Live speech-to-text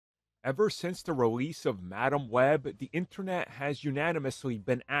Ever since the release of Madam Web, the internet has unanimously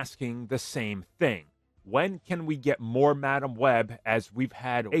been asking the same thing. When can we get more Madam Web, as we've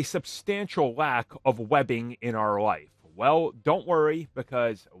had a substantial lack of webbing in our life? Well, don't worry,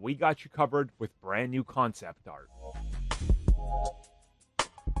 because we got you covered with brand new concept art.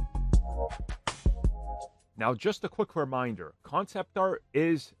 Now, just a quick reminder, concept art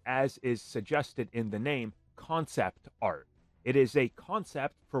is, as is suggested in the name, concept art. It is a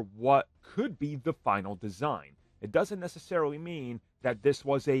concept for what could be the final design. It doesn't necessarily mean that this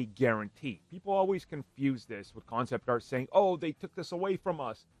was a guarantee. People always confuse this with concept art, saying, oh, they took this away from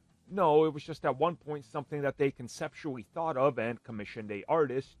us. No, it was just at one point something that they conceptually thought of and commissioned a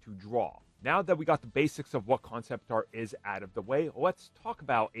artist to draw. Now that we got the basics of what concept art is out of the way, let's talk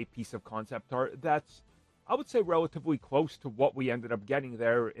about a piece of concept art that's, I would say, relatively close to what we ended up getting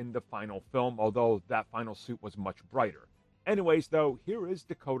there in the final film, although that final suit was much brighter. Anyways, though, here is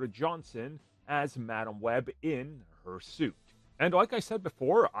Dakota Johnson as Madam Web in her suit. And like I said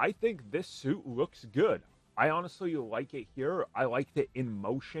before, I think this suit looks good. I honestly like it here. I liked it in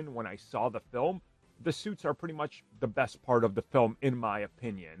motion when I saw the film. The suits are pretty much the best part of the film, in my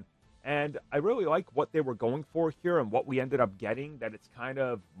opinion. And I really like what they were going for here and what we ended up getting, that it's kind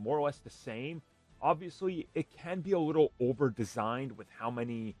of more or less the same. Obviously, it can be a little over-designed with how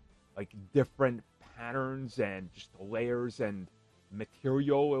many different patterns and just layers and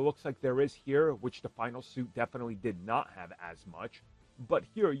material it looks like there is here, which the final suit definitely did not have as much. But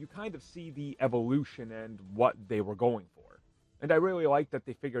here you kind of see the evolution and what they were going for. And I really like that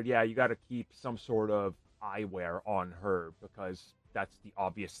they figured, yeah, you got to keep some sort of eyewear on her, because that's the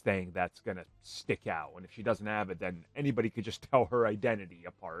obvious thing that's going to stick out. And if she doesn't have it, then anybody could just tell her identity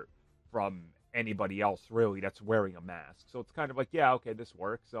apart from anybody else, really, that's wearing a mask. So it's kind of like, yeah, okay, this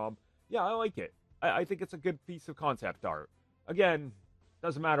works. Yeah, I like it. I think it's a good piece of concept art. Again,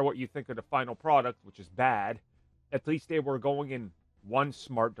 doesn't matter what you think of the final product, which is bad. At least they were going in one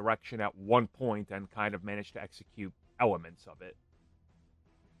smart direction at one point and kind of managed to execute elements of it.